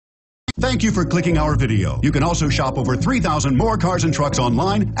Thank you for clicking our video. You can also shop over 3,000 more cars and trucks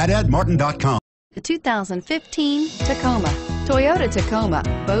online at edmartin.com. The 2015 Tacoma. Toyota Tacoma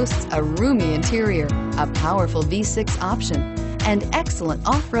boasts a roomy interior, a powerful V6 option, and excellent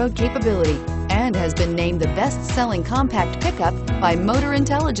off-road capability, and has been named the best-selling compact pickup by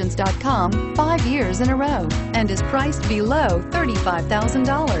MotorIntelligence.com 5 years in a row, and is priced below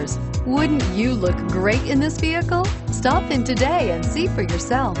 $35,000. Wouldn't you look great in this vehicle? Stop in today and see for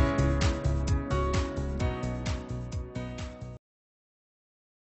yourself.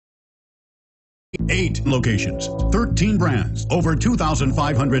 8 locations, 13 brands, over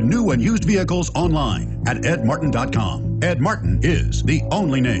 2,500 new and used vehicles online at edmartin.com. Ed Martin is the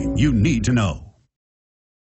only name you need to know.